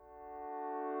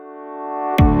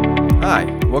Hi,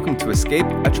 welcome to Escape,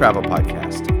 a travel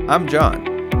podcast. I'm John.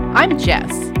 I'm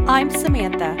Jess. I'm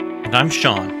Samantha. And I'm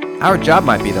Sean. Our job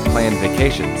might be to plan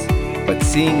vacations, but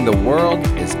seeing the world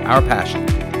is our passion.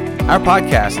 Our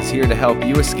podcast is here to help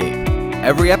you escape.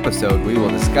 Every episode, we will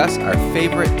discuss our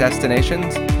favorite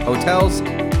destinations, hotels,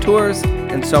 tours,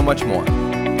 and so much more.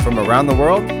 From around the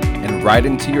world and right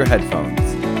into your headphones.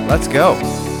 Let's go!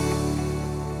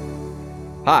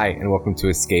 Hi, and welcome to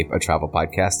Escape, a travel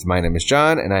podcast. My name is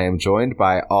John, and I am joined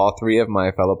by all three of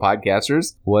my fellow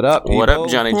podcasters. What up, people? What up,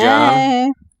 Johnny John?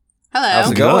 Hey. Hello.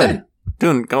 How's it going?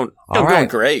 Going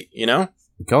great, you know?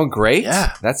 Going great?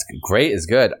 Yeah. That's great is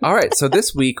good. All right, so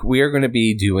this week we are going to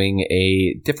be doing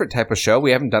a different type of show.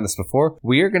 We haven't done this before.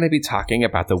 We are going to be talking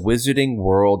about the wizarding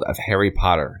world of Harry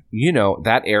Potter. You know,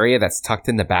 that area that's tucked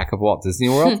in the back of Walt Disney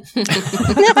World.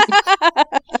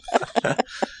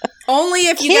 Only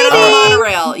if you get on the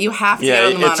monorail. You have to get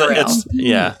on the monorail.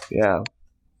 Yeah.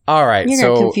 All right. You're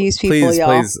so gonna confuse people, please, y'all.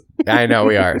 please. I know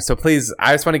we are. So please,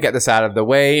 I just want to get this out of the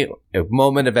way. A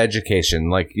moment of education.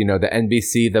 Like, you know, the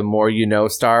NBC, the More You Know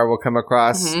star will come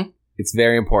across. Mhm. It's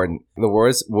very important. The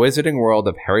Wizarding World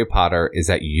of Harry Potter is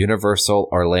at Universal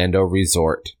Orlando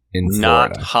Resort in Florida.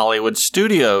 Not Hollywood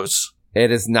Studios. It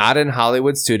is not in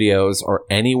Hollywood Studios or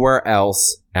anywhere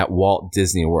else at Walt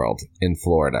Disney World in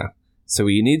Florida. So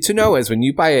what you need to know is when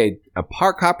you buy a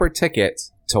park hopper ticket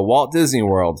to Walt Disney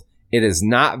World, it is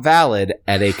not valid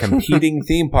at a competing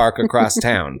theme park across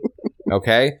town.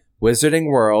 Okay? Wizarding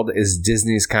World is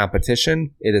Disney's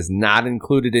competition. It is not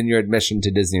included in your admission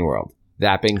to Disney World.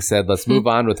 That being said, let's move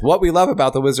on with what we love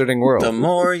about the Wizarding World. The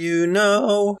more you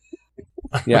know.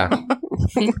 Yeah.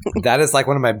 That is like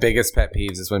one of my biggest pet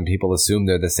peeves is when people assume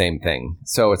they're the same thing.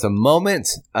 So it's a moment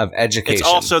of education. It's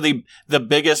also the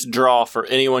biggest draw for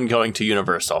anyone going to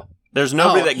Universal. There's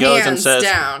nobody that goes and hands says,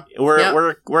 down.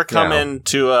 We're coming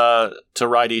to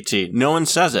ride E.T. No one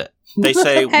says it. They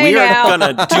say, Hey we are now.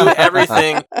 going to do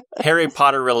everything Harry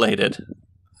Potter related.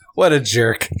 What a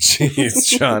jerk. Jeez,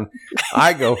 Sean.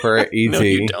 I go for E.T. No,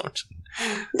 you don't.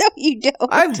 No, you don't.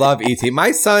 I love E.T.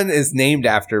 My son is named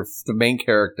after the main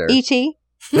character. E.T.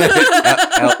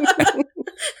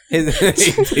 His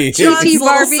E.T. John's little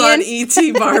Barbian. son,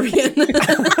 E.T.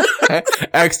 Barbian.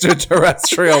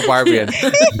 Extraterrestrial Barbian.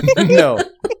 No.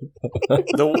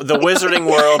 The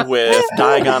Wizarding World with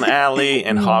Diagon Alley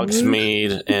and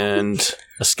Hogsmeade and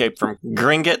Escape from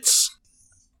Gringotts.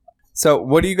 So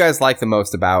what do you guys like the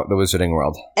most about the Wizarding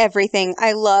World? Everything.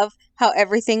 I love how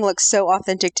everything looks so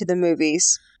authentic to the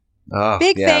movies. Oh,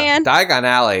 Big fan. Diagon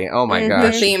Alley. Oh my Mhm. The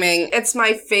gosh. theming. It's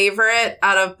my favorite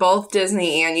out of both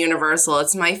Disney and Universal.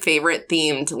 It's my favorite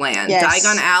themed land. Yes.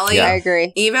 Diagon Alley. Yeah. I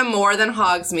agree. Even more than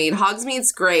Hogsmeade.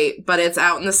 Hogsmeade's great, but it's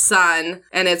out in the sun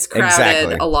and it's crowded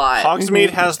Exactly. a lot.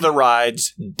 Hogsmeade has the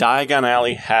rides. Diagon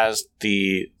Alley has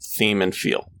the theme and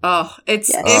feel. Oh, it's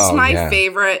Yes. it's Oh, my yeah.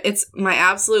 favorite. It's my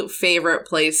absolute favorite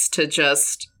place to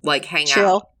just like hang out.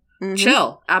 Chill. Mhm.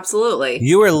 Chill. Absolutely.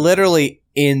 You are literally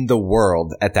in the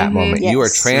world at that Mhm. moment. You are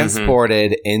Yes.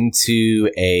 transported into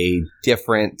a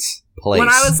different place. When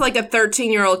I was like a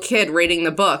 13-year-old kid reading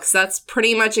the books, that's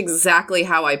pretty much exactly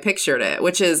how I pictured it,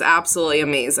 which is absolutely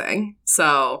amazing.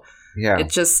 So yeah.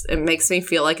 it makes me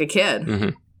feel like a kid.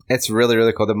 Mhm. It's really,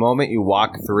 really cool. The moment you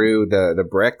walk through the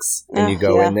bricks and you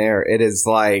go yeah. in there, it is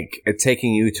like it's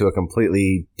taking you to a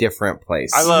completely different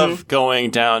place. I love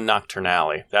going down Nocturne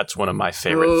Alley. That's one of my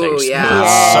favorite Ooh, things. yeah.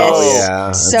 It's Yes. Oh,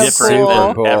 yeah. So It's different cool.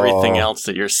 than cool. everything else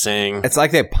that you're seeing. It's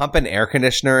like they pump an air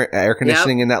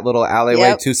conditioning in that little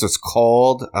alleyway Yep. too, so it's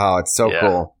cold. Oh, it's so Yeah.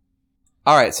 cool.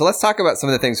 All right, so let's talk about some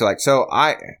of the things we like. So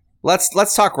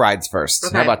let's talk rides first.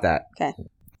 Okay. How about that? Okay.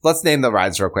 Let's name the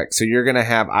rides real quick. So you're gonna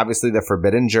have obviously the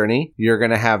Forbidden Journey. You're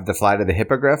gonna have the Flight of the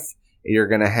Hippogriff. You're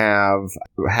gonna have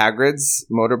Hagrid's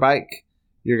motorbike.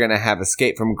 You're gonna have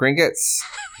Escape from Gringotts.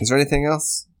 Is there anything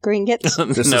else? Gringotts. No,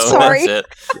 This is Sorry. that's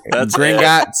it. That's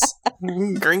Gringotts.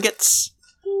 Gringotts.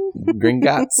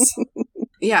 Gringotts.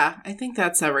 Yeah, I think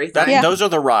that's everything. Yeah. Those are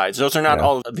the rides. Those are not Yeah.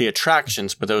 all the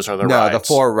attractions, but those are the No, rides. the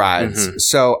 4 rides. Mhm.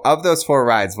 So of those 4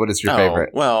 rides, what is your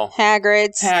favorite? Well,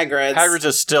 Hagrid's. Hagrid's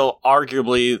is still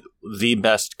arguably the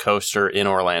best coaster in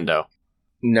Orlando.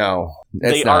 No,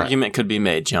 it's The not. argument could be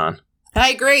made, John. I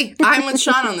agree. I'm with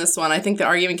Sean on this one. I think the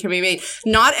argument can be made.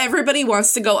 Not everybody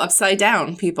wants to go upside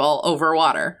down, people, over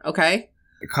water, okay?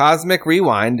 Cosmic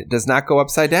Rewind does not go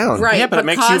upside down. Right. Yeah, but it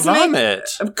makes you vomit.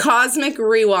 Cosmic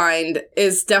Rewind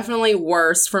is definitely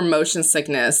worse for motion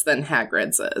sickness than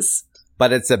Hagrid's is.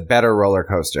 But it's a better roller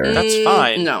coaster. That's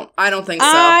fine. No, I don't think so.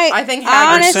 I I think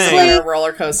Hagrid's is a honestly- better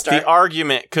roller coaster. The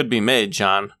argument could be made,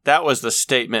 John. That was the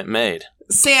statement made.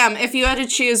 Sam, if you had to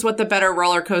choose what the better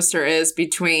roller coaster is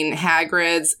between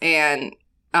Hagrid's and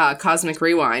Cosmic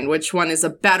Rewind, which one is a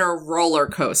better roller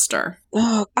coaster?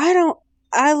 Oh,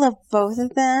 I love both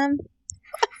of them.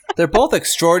 They're both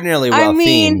extraordinarily I well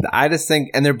mean- themed. I just think,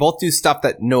 and they're both do stuff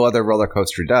that no other roller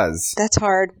coaster does. That's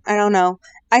hard. I don't know.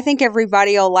 I think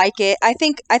everybody will like it. I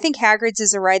think Hagrid's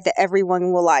is a ride that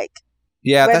everyone will like.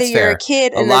 Yeah, Whether that's you're fair. a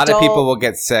kid, A an lot adult, of people will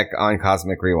get sick on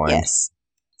Cosmic Rewind. Yes.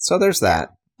 So there's that.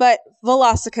 But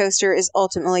Velocicoaster is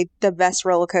ultimately the best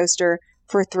roller coaster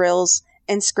for thrills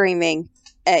and screaming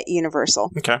at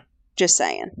Universal. Okay. Just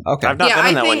saying. Okay. I've not been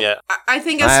on that one yet. I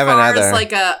think I as haven't far either. as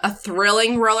like a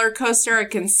thrilling roller coaster, I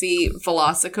can see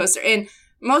Velocicoaster. And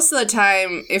most of the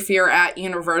time, if you're at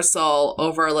Universal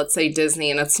over, let's say, Disney,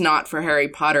 and it's not for Harry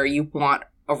Potter, you want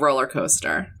a roller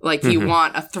coaster. Like, you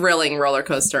want a thrilling roller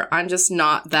coaster. I'm just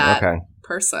not that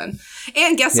person.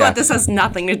 And guess Yeah. what? This has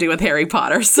nothing to do with Harry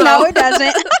Potter. So No, it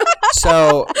doesn't.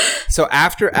 So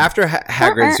after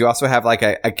Hagrid's, you also have like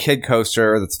a kid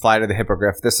coaster that's Flight of the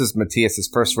Hippogriff. This is Matthias's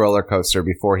first roller coaster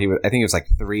before he was, I think he was like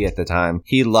 3 at the time.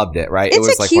 He loved it, right? It's it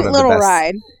was a like cute one of the little best.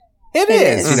 ride. It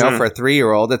is, you know, for a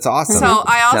 3-year-old, it's awesome. So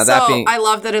I Now, also that being- I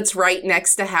love that it's right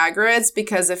next to Hagrid's,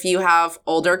 because if you have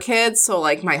older kids, so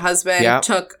like my husband Yeah.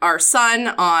 took our son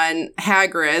on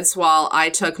Hagrid's while I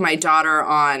took my daughter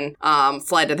on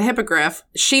Flight of the Hippogriff,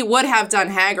 she would have done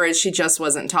Hagrid's, she just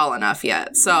wasn't tall enough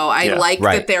yet. So I Yeah. like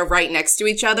Right. that they're right next to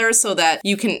each other so that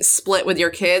you can split with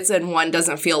your kids and one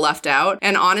doesn't feel left out.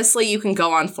 And honestly, you can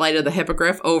go on Flight of the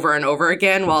Hippogriff over and over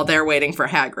again while they're waiting for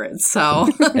Hagrid's. So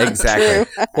Exactly.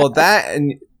 Well, that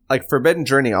and like Forbidden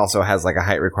Journey also has like a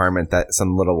height requirement that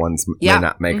some little ones Yeah. may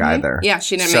not make Mhm. either. Yeah,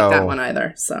 she didn't So- make that one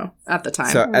either. So at the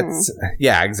time. So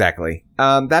yeah, exactly.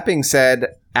 That being said,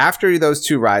 after those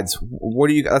 2 rides, what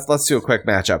do you? Let's do a quick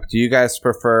matchup. Do you guys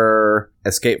prefer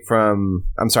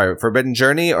Forbidden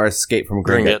Journey or Escape from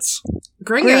Gringotts?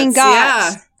 Gringotts, Gringotts.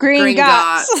 yeah.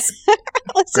 Gringotts.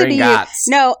 Listen to you. Gringotts.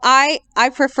 No, I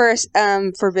prefer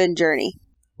Forbidden Journey.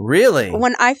 Really?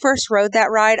 When I first rode that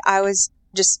ride, I was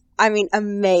just,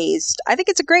 amazed. I think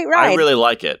it's a great ride. I really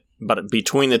like it, but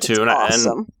between the two, It's and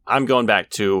awesome. I'm going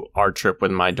back to our trip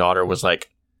when my daughter was like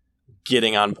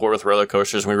getting on board with roller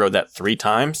coasters. We rode that 3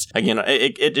 times. Again,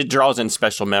 it draws in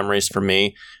special memories for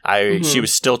me. She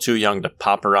was still too young to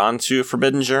pop her on to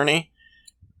Forbidden Journey.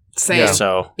 Same. Yeah.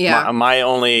 So Yeah. my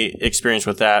only experience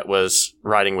with that was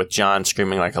riding with John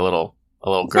screaming like a little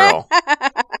girl.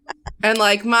 And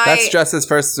like my That's just his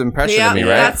first impression yeah, of me,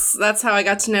 right? that's how I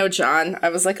got to know John. I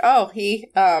was like, oh, he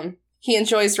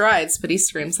enjoys rides, but he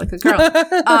screams like a girl.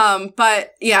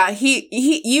 But yeah,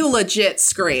 you legit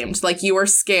screamed. Like you were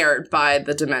scared by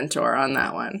the Dementor on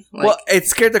that one. Like, Well, it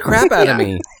scared the crap out of Yeah.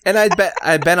 me, and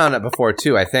I'd been on it before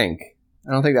too. I think.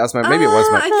 I don't think that was my. Maybe it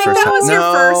was my I think first that time. was your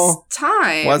No. first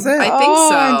time. Was it? I think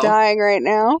so. I'm dying right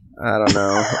now. I don't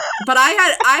know. But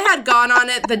I had gone on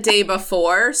it the day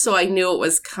before, so I knew it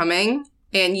was coming.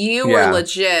 And you Yeah. were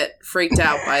legit freaked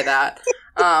out by that.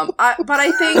 But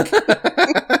I think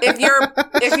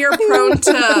if you're prone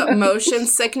to motion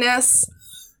sickness,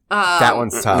 That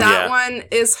one's tough. That Yeah. one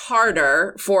is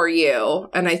harder for you.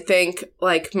 And I think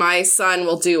like my son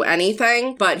will do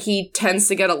anything, but he tends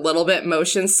to get a little bit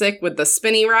motion sick with the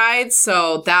spinny rides.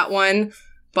 So that one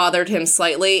bothered him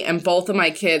slightly. And both of my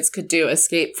kids could do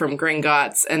Escape from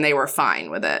Gringotts and they were fine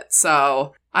with it.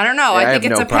 So I don't know. Yeah, I I think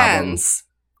it have no depends.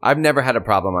 I've never had a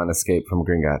problem on Escape from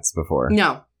Gringotts before.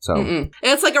 No. So Mm-mm.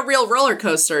 It's like a real roller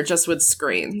coaster just with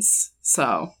screens.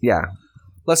 So yeah.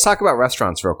 Let's talk about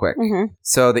restaurants real quick. Mm-hmm.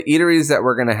 So the eateries that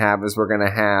we're gonna have is we're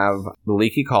gonna have the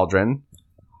Leaky Cauldron.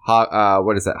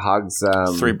 What is that? Hogs.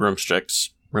 3 broomsticks.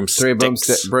 3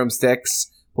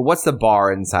 broomsticks. But what's the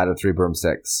bar inside of 3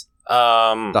 broomsticks?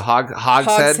 The Hogshead.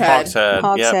 Hogshead. Hogshead. Yep.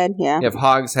 Hogshead, yeah. You have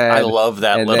Hogshead. I love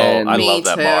that And little. then- I Me love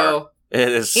that too. bar. It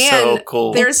is And so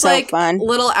cool. There's It's so like fun.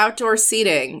 little outdoor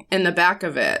seating in the back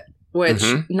of it, which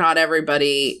Mhm. not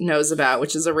everybody knows about,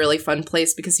 which is a really fun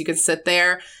place because you can sit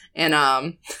there and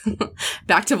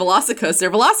back to Velocicoaster.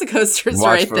 Velocicoaster's Watch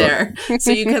right for- there.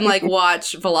 So you can like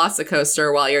watch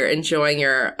Velocicoaster while you're enjoying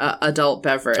your adult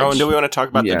beverage. Oh, and do we want to talk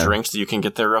about Yeah. the drinks that you can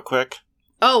get there real quick?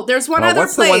 Oh, there's one Oh, other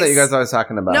what's place. the one that you guys are always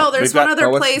talking about? No, there's We've got- one other oh,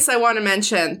 what's- place I want to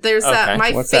mention. There's Okay. that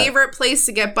my What's that? favorite place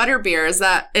to get butterbeer is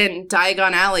that in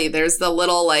Diagon Alley. There's the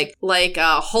little like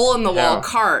hole in the wall Yeah.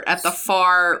 cart at the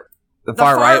far the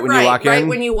far right when you walk in. Right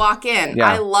when you walk in.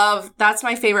 Yeah. That's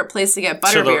my favorite place to get To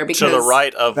butterbeer the, because to the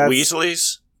right of That's-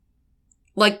 Weasley's.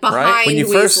 like Right? behind When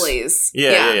you first- Weasley's.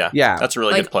 Yeah. Yeah. That's a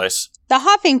really Like- good place. The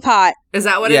Hopping Pot. Is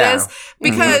that what Yeah. it is?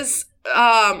 Because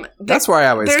That's where I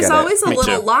always there's get always it. a Me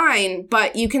little too. line,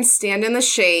 but you can stand in the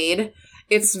shade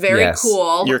It's very Yes.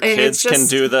 cool. Your and kids it's just, can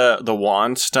do the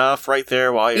wand stuff right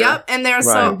there while you're... Yep, and there's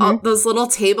Right. those little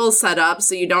tables set up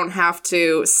so you don't have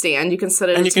to stand. You can sit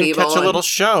at And a you can table. catch a little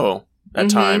show at Mhm.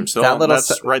 times. So That little that's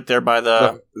se- right there by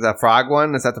The frog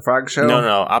one? Is that the frog show? No.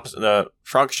 The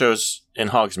frog show's in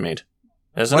Hogsmeade,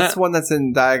 isn't What's it? the one that's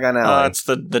in Diagon Alley? It's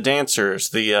the dancers,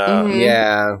 the Mhm.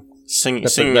 Yeah. singing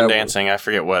the- and dancing. I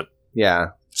forget what. Yeah.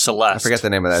 Celeste. I forget the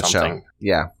name of that something. show.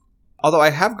 Yeah. Although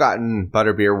I have gotten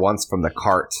butterbeer once from the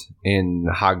cart in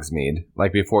Hogsmeade,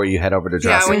 like before you head over to Yeah,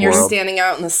 Jurassic when you're World. standing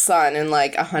out in the sun in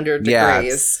like 100 Yeah,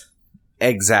 degrees.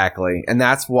 Exactly. And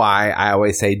that's why I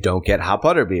always say don't get hot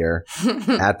butterbeer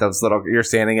at those little, you're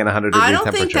standing in 100 degree I don't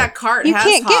temperature. think that cart You has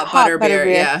can't get hot hot butterbeer.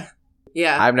 butterbeer. Yeah.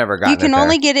 Yeah. I've never gotten You can it there.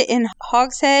 only get it in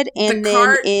Hogshead and The then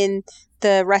cart- in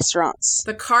the restaurants.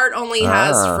 The cart only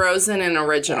has Ah. frozen and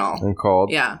original. And cold.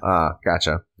 Yeah.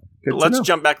 Gotcha. Good to Let's know.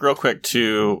 jump back real quick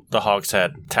to the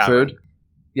Hogshead Tavern. Food.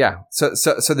 Yeah. So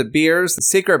the beers, the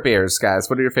secret beers, guys.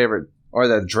 What are your favorite, or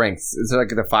the drinks? Is it like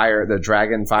the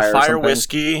dragon fire? or Fire something?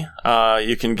 whiskey.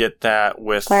 You can get that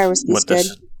with Fire whiskey's with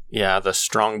this. Yeah, the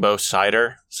Strongbow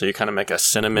cider. So you kind of make a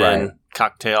cinnamon Right.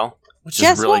 cocktail, which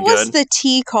Jess, is really what was good. the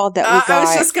tea called that we got? I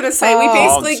was just going to say, we Oh.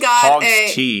 basically got Hogs a...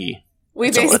 tea. We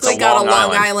It's a basically got a Long Long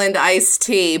Island. Island iced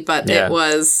tea, but Yeah. it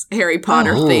was Harry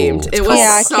Potter Oh. themed. It It's was called-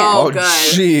 Yeah, I so can't- Oh, good.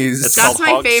 jeez. It's That's called my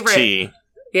Hogs favorite. Tea.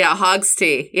 Yeah, Hogs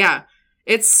tea. Yeah.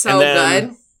 It's so And then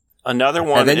good. Another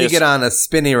one And then you is get on a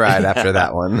spinny ride after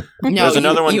that one. No, there's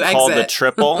another one you called the exit.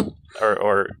 Triple,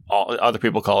 or other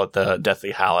people call it the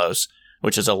Deathly Hallows,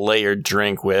 which is a layered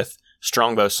drink with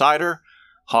Strongbow cider,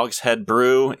 Hogshead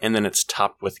brew, and then it's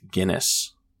topped with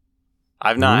Guinness.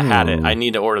 I've not had it. Ooh. I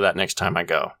need to order that next time I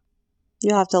go.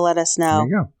 You'll have to let us There know.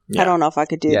 you go. Yeah. I don't know if I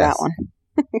could do Yes. that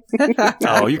one.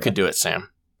 Oh, you could do it, Sam.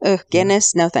 Ugh,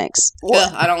 Guinness, no thanks.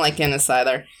 Ugh, I don't like Guinness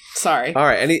either. Sorry. All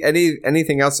right.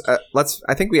 Anything else?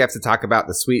 I think we have to talk about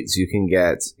the sweets you can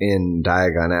get in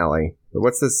Diagon Alley.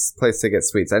 What's this place to get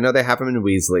sweets? I know they have them in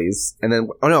Weasley's, and then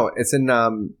it's in.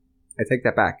 I take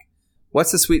that back.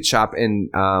 What's the sweet shop in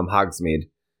Hogsmeade?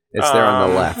 It's there on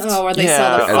the left. Oh, where they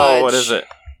sell the fudge. Oh, what is it?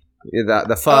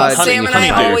 The fudge. Honey- Sam and I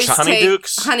Honeydukes. always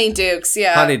Honeydukes? take Honeydukes.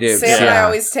 Yeah, Honeydukes, Sam and I yeah.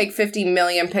 always take 50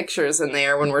 million pictures in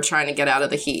there when we're trying to get out of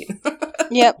the heat.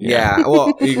 Yep. Yeah.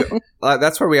 Well,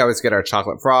 that's where we always get our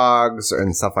chocolate frogs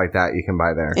and stuff like that. You can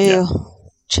buy there. Ew.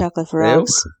 Chocolate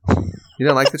frogs. You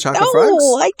don't like the chocolate No, frogs?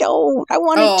 I don't. I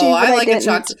wanted to, but I like didn't. the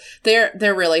chocolate.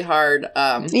 They're really hard.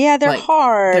 Yeah, they're like,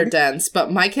 hard. They're dense,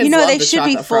 but my kids you know, love they the should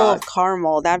be chocolate full frog. of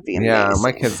caramel. That'd be amazing. Yeah,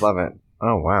 my kids love it.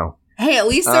 Oh wow. Hey, at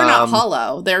least they're not Um,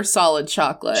 hollow. They're solid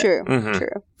chocolate. True. Mhm.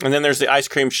 True. And then there's the ice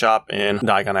cream shop in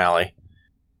Diagon Alley.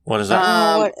 What is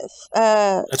that?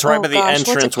 It's right by the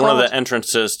entrance, one of the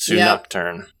entrances to Yep.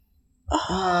 Nocturne.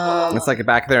 It's like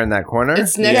back there in that corner.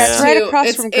 It's Yeah, next it's to right across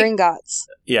it's- from it- Gringotts.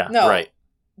 Yeah, No. right.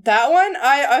 That one?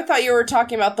 I thought you were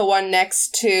talking about the one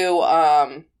next to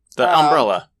The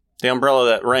umbrella. The umbrella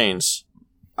that rains.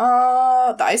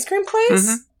 the ice cream place?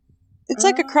 Mhm. It's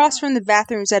like across from the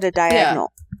bathrooms at a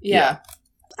diagonal. Yeah.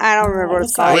 I don't remember what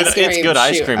it's What's called. the Wait, it's good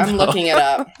ice Shoot, cream, I'm though. looking it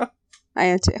up. I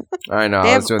am too. I know. They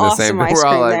I have was doing the same awesome thing. ice We're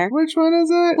all cream like, there. which one is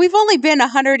it? We've only been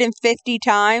 150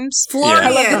 times. Florian. I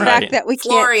love the Right. fact that we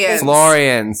can't. Florian.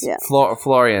 Florian's. Yeah.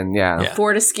 Florian. Yeah. Yeah.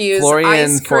 Fortescue's Florian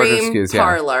Ice Cream Fortescue's, yeah.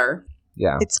 Parlor.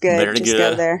 Yeah. It's good. Very Just good.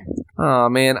 go there. Oh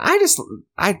man, I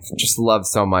just love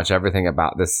so much everything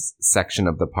about this section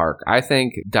of the park. I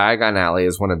think Diagon Alley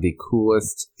is one of the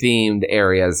coolest themed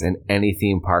areas in any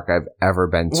theme park I've ever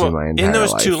been to Well, my entire in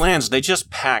those life. two lands, they just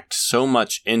packed so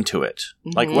much into it.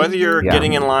 Like Mhm. whether you're Yeah.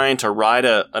 getting in line to ride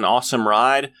an awesome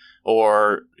ride,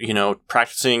 or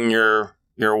practicing your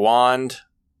wand,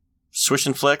 swish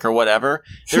and flick, or whatever.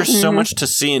 There's so Mhm. much to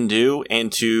see and do,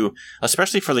 and to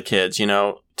especially for the kids,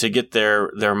 to get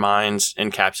their minds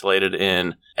encapsulated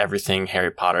in everything Harry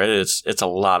Potter. It's a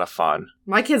lot of fun.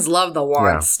 My kids love the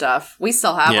wand Yeah. stuff. We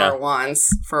still have Yeah. our wands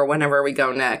for whenever we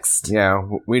go next. Yeah,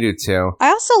 we do too. I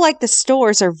also like the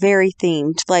stores are very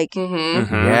themed. Like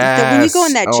Mm-hmm. Mhm. Yeah, when you go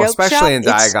in that joke especially shop, in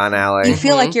it's- Diagon Alley. you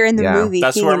feel like you're in the Yeah. movie.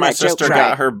 That's King where in my that joke sister shop.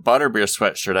 got her butterbeer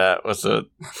sweatshirt at. Was a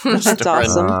That's store in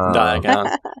awesome.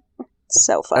 Diagon.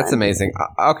 So fun. That's amazing.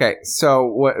 Okay, so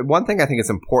one thing I think is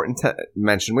important to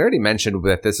mention, we already mentioned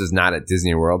that this is not at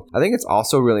Disney World. I think it's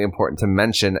also really important to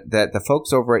mention that the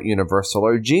folks over at Universal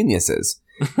are geniuses.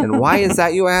 And why is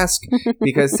that, you ask?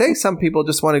 Because say some people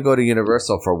just want to go to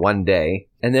Universal for one day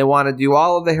and they want to do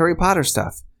all of the Harry Potter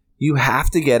stuff. You have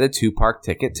to get a 2-park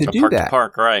ticket to do Park that. to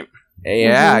park, right?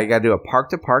 Yeah, you got to do a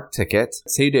park-to-park ticket.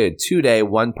 Say you do a 2-day,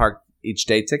 1-park each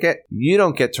day ticket. You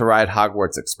don't get to ride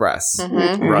Hogwarts Express.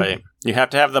 Mm-hmm. Right. You have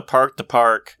to have the park to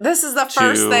park. This is the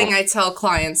first thing I tell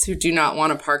clients who do not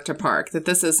want a park to park, that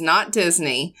this is not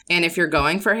Disney. And if you're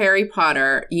going for Harry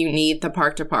Potter, you need the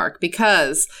park to park,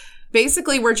 because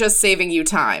basically we're just saving you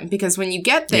time. Because when you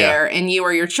get there and you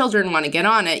or your children want to get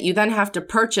on it, you then have to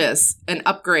purchase and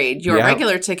upgrade your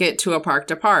regular ticket to a park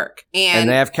to park. And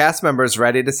they have cast members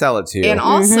ready to sell it to you. And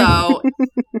also,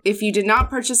 if you did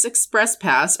not purchase Express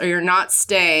Pass, or you're not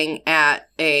staying at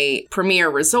a premier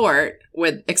resort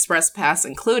with Express Pass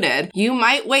included, you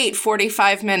might wait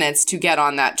 45 minutes to get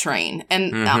on that train,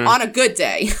 and on a good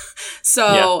day.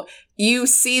 So you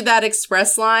see that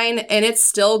express line, and it's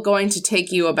still going to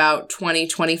take you about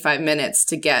 20-25 minutes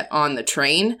to get on the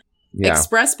train. Yeah.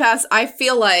 Express Pass, I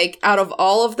feel like out of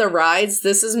all of the rides,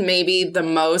 this is maybe the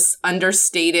most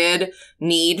understated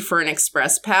need for an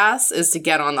Express Pass, is to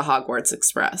get on the Hogwarts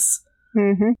Express.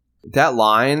 Mm-hmm. That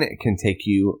line can take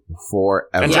you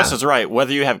forever. And Jess is right.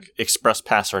 Whether you have Express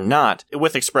Pass or not,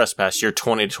 with Express Pass, you're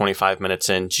 20 to 25 minutes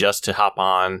in just to hop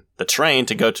on the train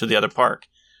to go to the other park.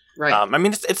 Right. I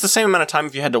mean, it's the same amount of time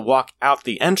if you had to walk out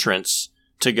the entrance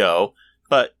to go,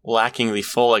 but lacking the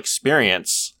full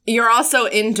experience. You're also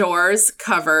indoors,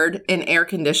 covered in air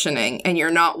conditioning, and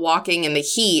you're not walking in the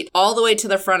heat all the way to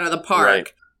the front of the park.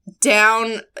 Right.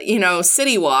 Down,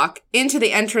 City Walk, into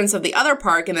the entrance of the other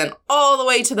park, and then all the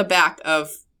way to the back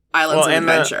of Islands of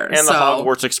Adventure. The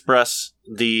Hogwarts Express,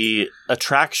 the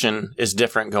attraction is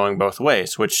different going both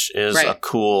ways, which is a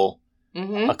cool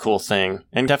thing,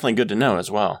 and definitely good to know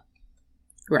as well.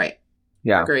 Right.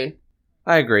 Yeah. Agreed.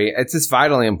 I agree. It's just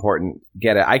vitally important.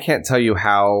 Get it. I can't tell you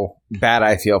how bad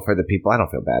I feel for the people. I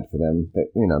don't feel bad for them.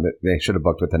 They should have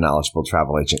booked with a knowledgeable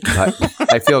travel agent.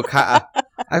 But I feel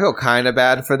kind of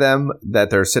bad for them that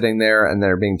they're sitting there and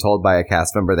they're being told by a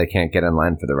cast member they can't get in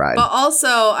line for the ride. But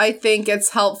also, I think it's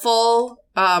helpful.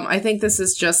 I think this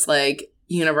is just like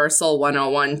Universal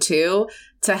 101 too,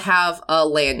 to have a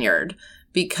lanyard.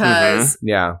 Because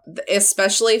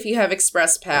especially if you have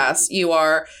Express Pass, you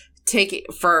are taking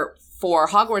for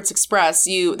Hogwarts Express,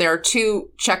 there are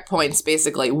two checkpoints,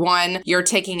 basically. One, you're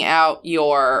taking out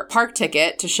your park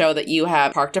ticket to show that you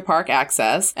have park-to-park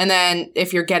access. And then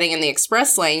if you're getting in the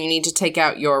express lane, you need to take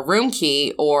out your room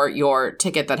key or your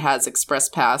ticket that has Express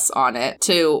Pass on it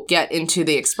to get into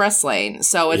the express lane.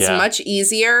 So it's much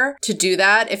easier to do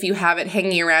that if you have it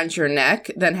hanging around your neck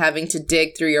than having to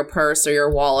dig through your purse or your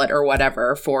wallet or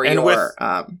whatever for your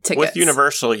tickets. With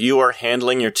Universal, you are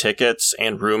handling your tickets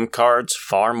and room cards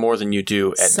far more than you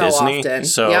do at Disney. Often.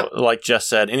 So like Jess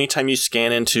said, anytime you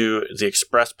scan into the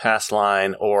Express Pass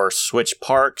line or switch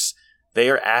parks, they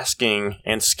are asking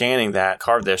and scanning that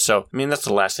card there. So, I mean, that's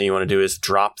the last thing you want to do is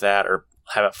drop that or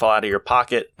have it fall out of your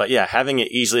pocket. But yeah, having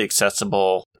it easily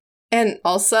accessible. And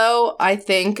also, I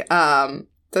think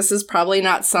this is probably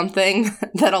not something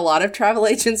that a lot of travel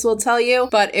agents will tell you,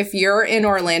 but if you're in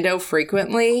Orlando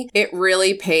frequently, it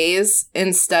really pays,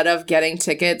 instead of getting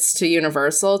tickets to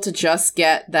Universal, to just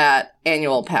get that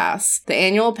annual pass. The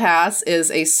annual pass is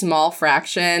a small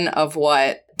fraction of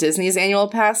what Disney's annual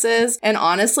pass is. And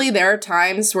honestly, there are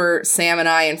times where Sam and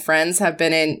I and friends have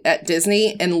been at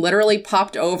Disney and literally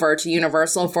popped over to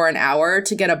Universal for an hour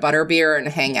to get a butterbeer and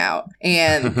hang out.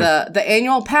 And the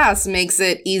annual pass makes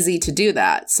it easy to do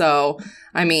that. So,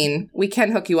 I mean, we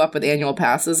can hook you up with annual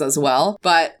passes as well,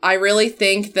 but I really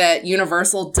think that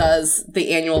Universal does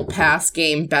the annual pass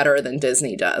game better than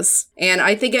Disney does. And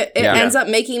I think it ends up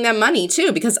making them money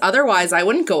too, because otherwise I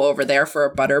wouldn't go over there for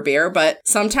a butterbeer, but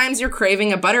sometimes you're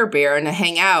craving a butterbeer and to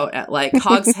hang out at like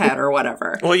Hogshead or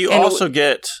whatever. Well, you also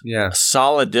get a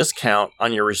solid discount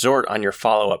on your resort on your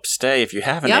follow-up stay if you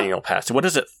have an annual pass. What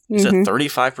is it? Is it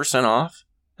 35% off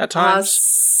at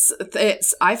times?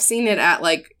 I've seen it at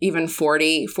like even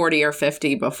 40 or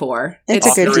 50 before. It's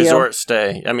a good deal. Resort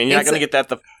stay. I mean, you're not going to get that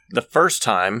the first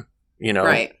time,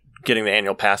 getting the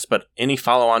annual pass, but any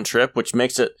follow-on trip, which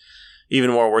makes it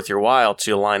even more worth your while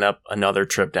to line up another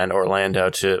trip down to Orlando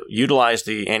to utilize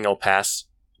the annual pass.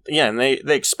 Yeah, and they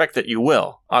expect that you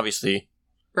will, obviously.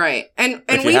 Right. And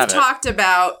we've talked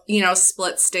about,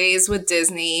 split stays with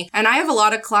Disney. And I have a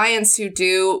lot of clients who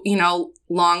do,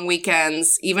 long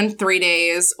weekends, even 3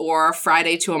 days or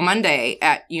Friday to a Monday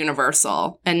at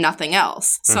Universal and nothing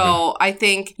else. So I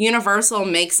think Universal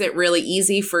makes it really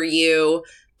easy for you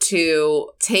to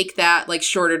take that like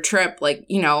shorter trip. Like,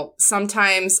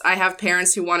 sometimes I have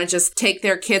parents who want to just take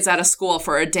their kids out of school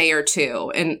for a day or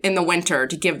two in the winter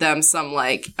to give them some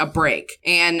like a break.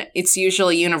 And it's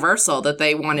usually Universal that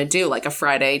they want to do like a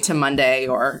Friday to Monday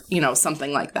or,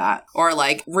 something like that. Or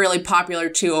like really popular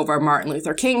too over Martin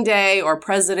Luther King Day or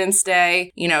President's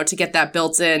Day, to get that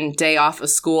built-in day off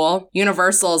of school.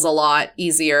 Universal is a lot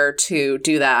easier to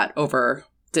do that over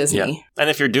Disney. Yeah. And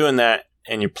if you're doing that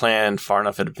and you plan far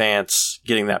enough in advance,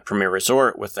 getting that Premier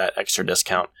Resort with that extra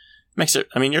discount makes it,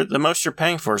 I mean, the most you're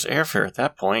paying for is airfare at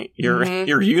that point.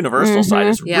 Your Universal side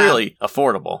is really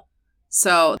affordable.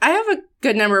 So I have a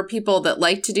good number of people that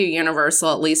like to do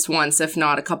Universal at least once, if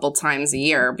not a couple times a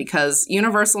year, because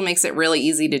Universal makes it really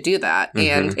easy to do that.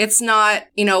 And it's not,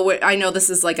 you know, I know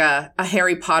this is like a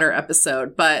Harry Potter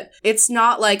episode, but it's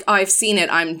not like, oh, I've seen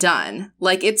it, I'm done.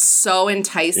 Like, it's so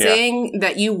enticing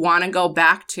that you want to go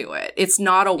back to it. It's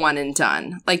not a one and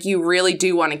done. Like, you really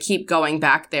do want to keep going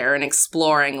back there and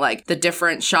exploring like the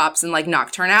different shops and like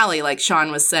Nocturne Alley, like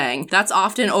Sean was saying. That's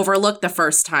often overlooked the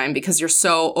first time because you're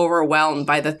so overwhelmed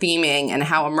by the theming and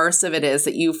how immersive it is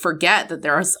that you forget that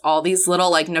there's all these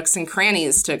little like nooks and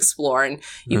crannies to explore, and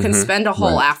you can spend a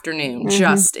whole afternoon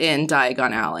just in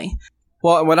Diagon Alley.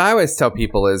 Well, what I always tell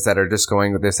people is that are just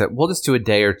going with this, that we'll just do a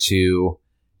day or two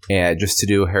just to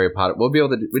do Harry Potter. We'll be able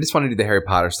to, we just want to do the Harry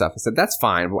Potter stuff. I said, that's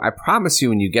fine. Well, I promise you,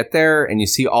 when you get there and you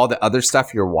see all the other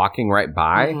stuff you're walking right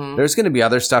by, there's going to be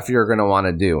other stuff you're going to want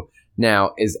to do.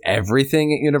 Now, is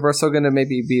everything at Universal going to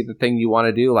maybe be the thing you want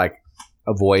to do? Like,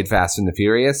 avoid Fast and the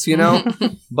Furious, you know?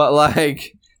 But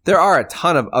like, there are a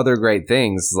ton of other great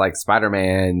things like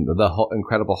Spider-Man, the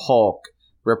Incredible Hulk,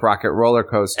 Rip Rocket Roller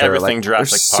Coaster. Everything like,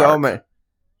 Jurassic Park. So many.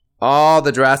 All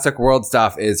the Jurassic World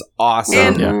stuff is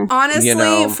awesome. And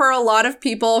honestly, for a lot of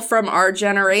people from our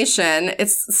generation,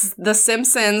 it's The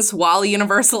Simpsons, while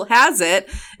Universal has it,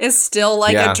 is still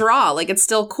like a draw. Like, it's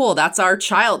still cool. That's our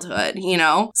childhood, you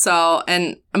know? So,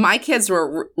 and my kids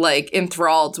were like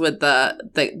enthralled with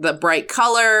the bright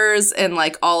colors and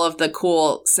like all of the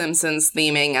cool Simpsons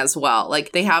theming as well.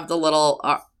 Like, they have the little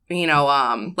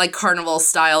like carnival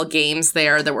style games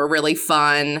there that were really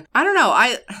fun. I don't know.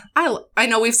 I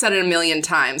know we've said it a million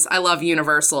times. I love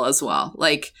Universal as well.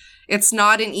 Like, it's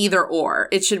not an either or.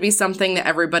 It should be something that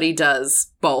everybody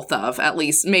does both of, at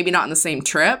least. Maybe not in the same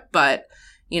trip, but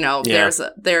you know,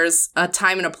 there's a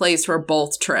time and a place for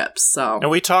both trips. So, and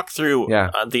we talked through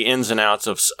the ins and outs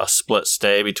of a split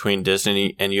stay between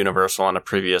Disney and Universal on a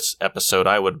previous episode.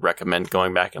 I would recommend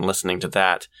going back and listening to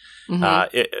that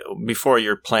before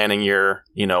you're planning your,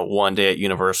 one day at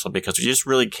Universal, because you just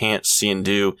really can't see and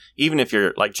do. Even if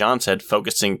you're, like John said,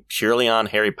 focusing purely on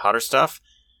Harry Potter stuff,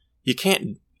 you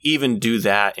can't even do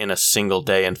that in a single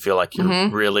day and feel like you're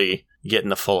really getting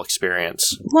the full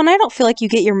experience. Well, and I don't feel like you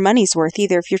get your money's worth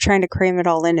either if you're trying to cram it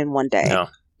all in one day. No.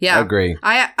 Yeah, I agree.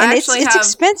 It's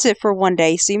expensive for one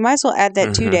day, so you might as well add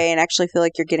that 2 day and actually feel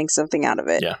like you're getting something out of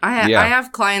it. Yeah. I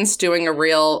have clients doing a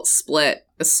real split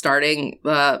starting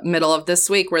the middle of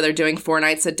this week, where they're doing 4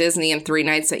 nights at Disney and 3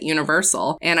 nights at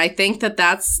Universal, and I think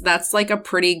that's like a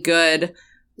pretty good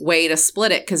way to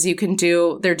split it, because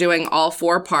they're doing all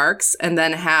 4 parks and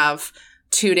then have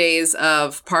 2 days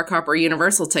of Park Hopper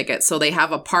Universal tickets. So they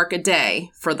have a park a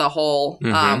day for the whole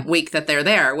week that they're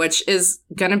there, which is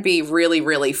going to be really,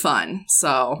 really fun.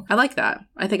 So I like that.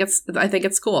 I think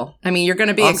it's cool. I mean, you're going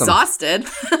to be exhausted,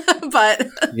 but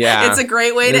it's a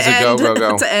great way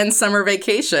to end summer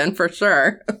vacation for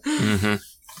sure.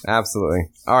 Absolutely.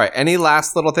 All right. Any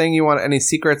last little thing you want? Any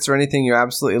secrets or anything you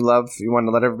absolutely love you want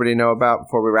to let everybody know about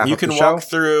before we wrap up the show? You can walk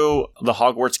through the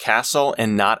Hogwarts Castle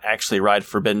and not actually ride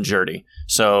Forbidden Journey.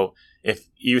 So if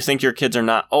you think your kids are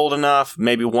not old enough,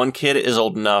 maybe one kid is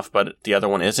old enough, but the other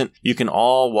one isn't, you can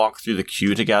all walk through the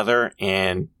queue together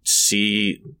and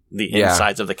see the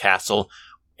insides of the castle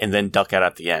and then duck out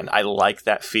at the end. I like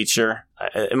that feature.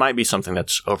 It might be something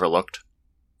that's overlooked.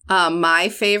 My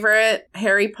favorite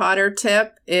Harry Potter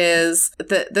tip is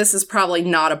that this is probably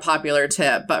not a popular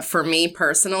tip, but for me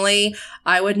personally,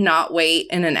 I would not wait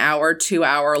in an hour, 2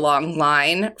 hour long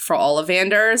line for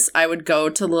Ollivanders. I would go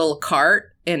to the little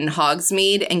cart in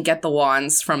Hogsmeade and get the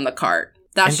wands from the cart.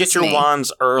 That's and get your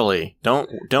wands early. Don't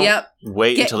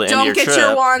wait until the end of your trip. Don't get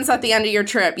your wands at the end of your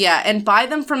trip. Yeah, and buy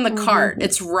them from the cart.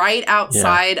 It's right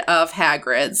outside of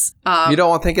Hagrid's. You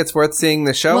don't think it's worth seeing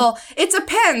the show? Well, it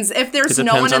depends. If there's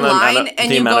no one in line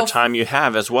and the amount of time you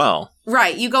have as well.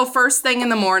 Right. You go first thing in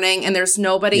the morning and there's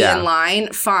nobody in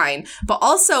line, fine. But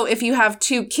also, if you have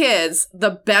 2 kids, the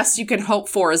best you can hope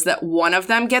for is that one of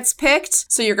them gets picked.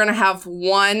 So you're going to have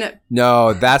one.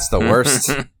 No, that's the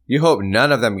worst. You hope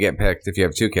none of them get picked if you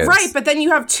have 2 kids. Right, but then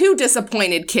you have 2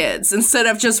 disappointed kids instead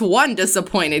of just one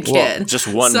disappointed kid. Just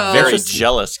one very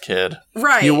jealous kid.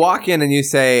 Right. You walk in and you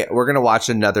say, we're going to watch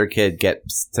another kid get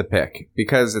to pick,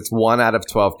 because it's 1 out of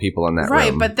 12 people in that room.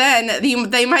 Right, but then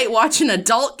they might watch an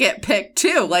adult get picked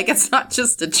too. Like, it's not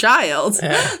just a child.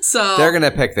 Yeah. So they're going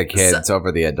to pick the kids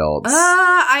over the adults.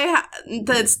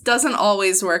 That doesn't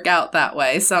always work out that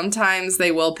way. Sometimes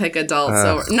they will pick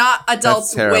adults, not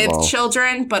adults with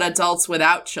children, but but adults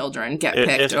without children get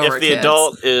picked over if the kids.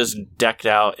 adult is decked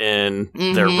out in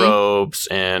their robes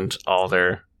and all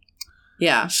their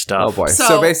stuff. Oh boy!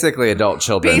 So basically, adult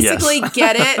children. Basically,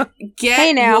 get it.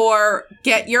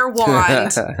 Get your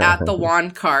wand at the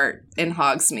wand cart in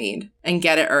Hogsmeade and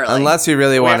get it early. Unless you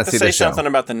really want to see the show. Something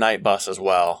about the night bus as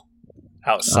well,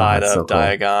 outside of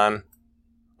Diagon.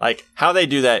 Like how they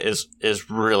do that is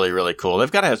really, really cool.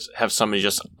 They've got to have somebody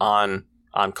just on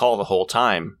call the whole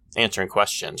time answering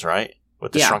questions, right?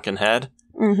 With the shrunken head.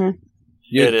 Mm-hmm.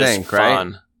 You'd think,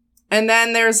 fun. Right? And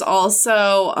then there's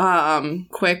also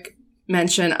quick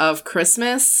mention of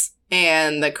Christmas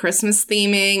and the Christmas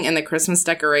theming and the Christmas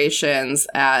decorations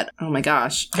at, oh my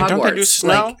gosh, Hogwarts. Don't they do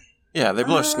snow? Yeah, they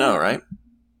blow snow, right?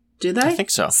 Do they? I think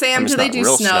so. Sam, do they do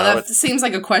snow? That seems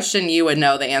like a question you would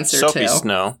know the answer to. Soapy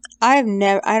snow. I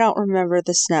don't remember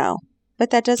the snow,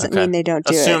 but that doesn't mean they don't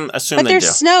do it. Assume but they there's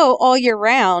do. snow all year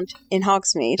round in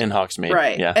Hogsmeade.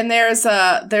 Right? Yeah. And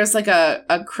there's like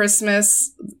a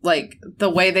Christmas, like the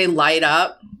way they light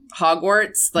up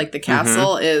Hogwarts, like the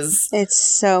castle it's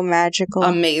so magical,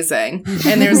 amazing.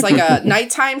 And there's like a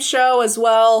nighttime show as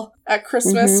well at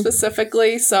Christmas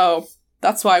specifically, so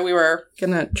that's why we were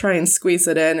gonna try and squeeze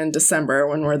it in December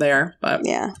when we're there. But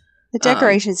yeah, the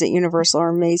decorations at Universal are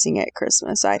amazing at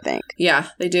Christmas, I think. Yeah,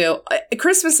 they do.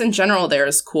 Christmas in general there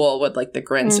is cool with like the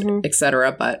Grinch,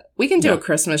 etc. But we can do a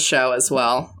Christmas show as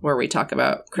well where we talk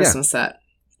about Christmas at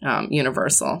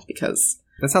Universal, because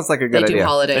that sounds like a good idea. They do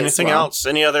holidays. Anything else?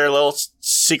 Any other little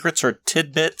secrets or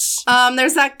tidbits?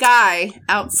 There's that guy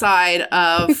outside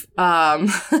of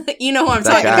you know who I'm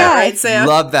talking about, right, Sam?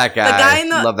 Love that guy.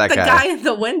 The guy in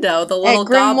the window, the little at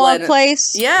Grimwald goblin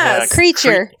Place. Yes.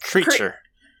 Creature.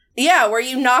 Yeah, where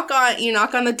you knock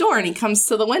on the door and he comes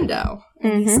to the window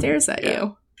and he stares at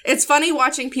you. It's funny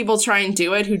watching people try and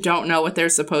do it who don't know what they're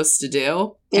supposed to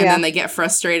do. And then they get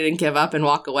frustrated and give up and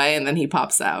walk away, and then he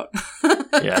pops out.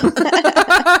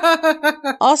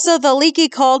 Also, the Leaky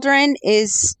Cauldron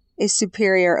is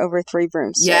superior over Three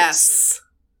Broomsticks. Yes.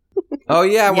 Oh,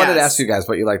 yeah. I wanted to ask you guys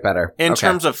what you like better. In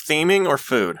terms of theming or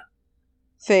food?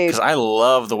 Food. Because I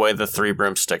love the way the Three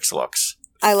Broomsticks looks.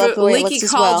 I love the way it looks Leaky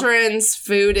as well. Cauldron's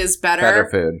food is better. Better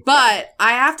food. But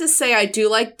I have to say I do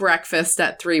like breakfast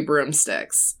at Three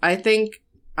Broomsticks. I think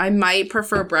I might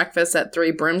prefer breakfast at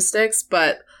Three Broomsticks,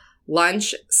 but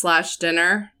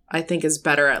lunch/dinner I think is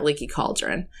better at Leaky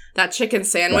Cauldron. That chicken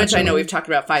sandwich, I know we've talked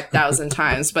about 5,000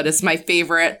 times, but it's my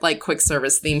favorite like quick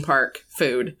service theme park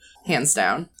food, hands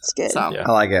down. It's good. So.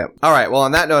 I like it. All right. Well,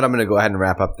 on that note, I'm going to go ahead and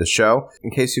wrap up the show.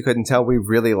 In case you couldn't tell, we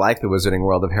really like the Wizarding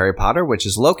World of Harry Potter, which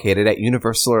is located at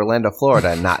Universal Orlando,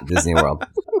 Florida, not Disney World.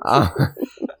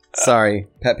 Sorry,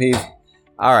 pet peeve.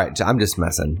 All right, I'm just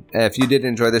messing. If you did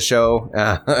enjoy the show,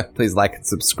 please like and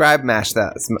subscribe. Mash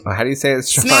that. How do you say it?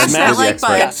 Smash that like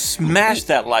button. Yeah, smash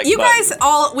that like button. You guys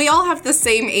we all have the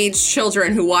same age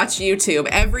children who watch YouTube.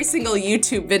 Every single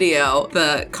YouTube video,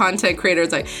 the content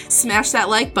creators like, smash that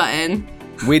like button.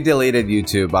 We deleted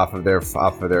YouTube off of their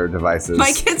devices.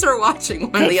 My kids were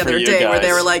watching one the other day where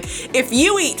they were like, if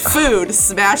you eat food,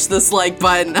 smash this like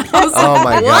button. I was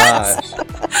like, what? Gosh.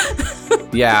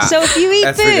 Yeah. So if you eat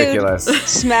that's food, ridiculous.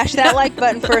 Smash that like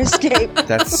button for escape.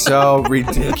 That's so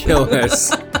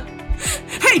ridiculous.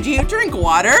 Hey, do you drink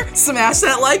water? Smash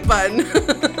that like button.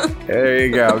 There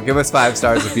you go. Give us 5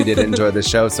 stars if you did enjoy the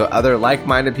show, so other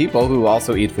like-minded people who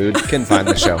also eat food can find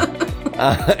the show.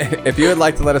 If you would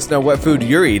like to let us know what food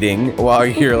you're eating while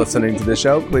you're listening to the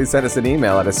show, please send us an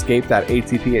email at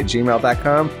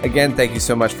escape.atp@gmail.com. Again, thank you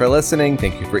so much for listening.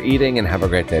 Thank you for eating, and have a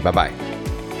great day. Bye-bye.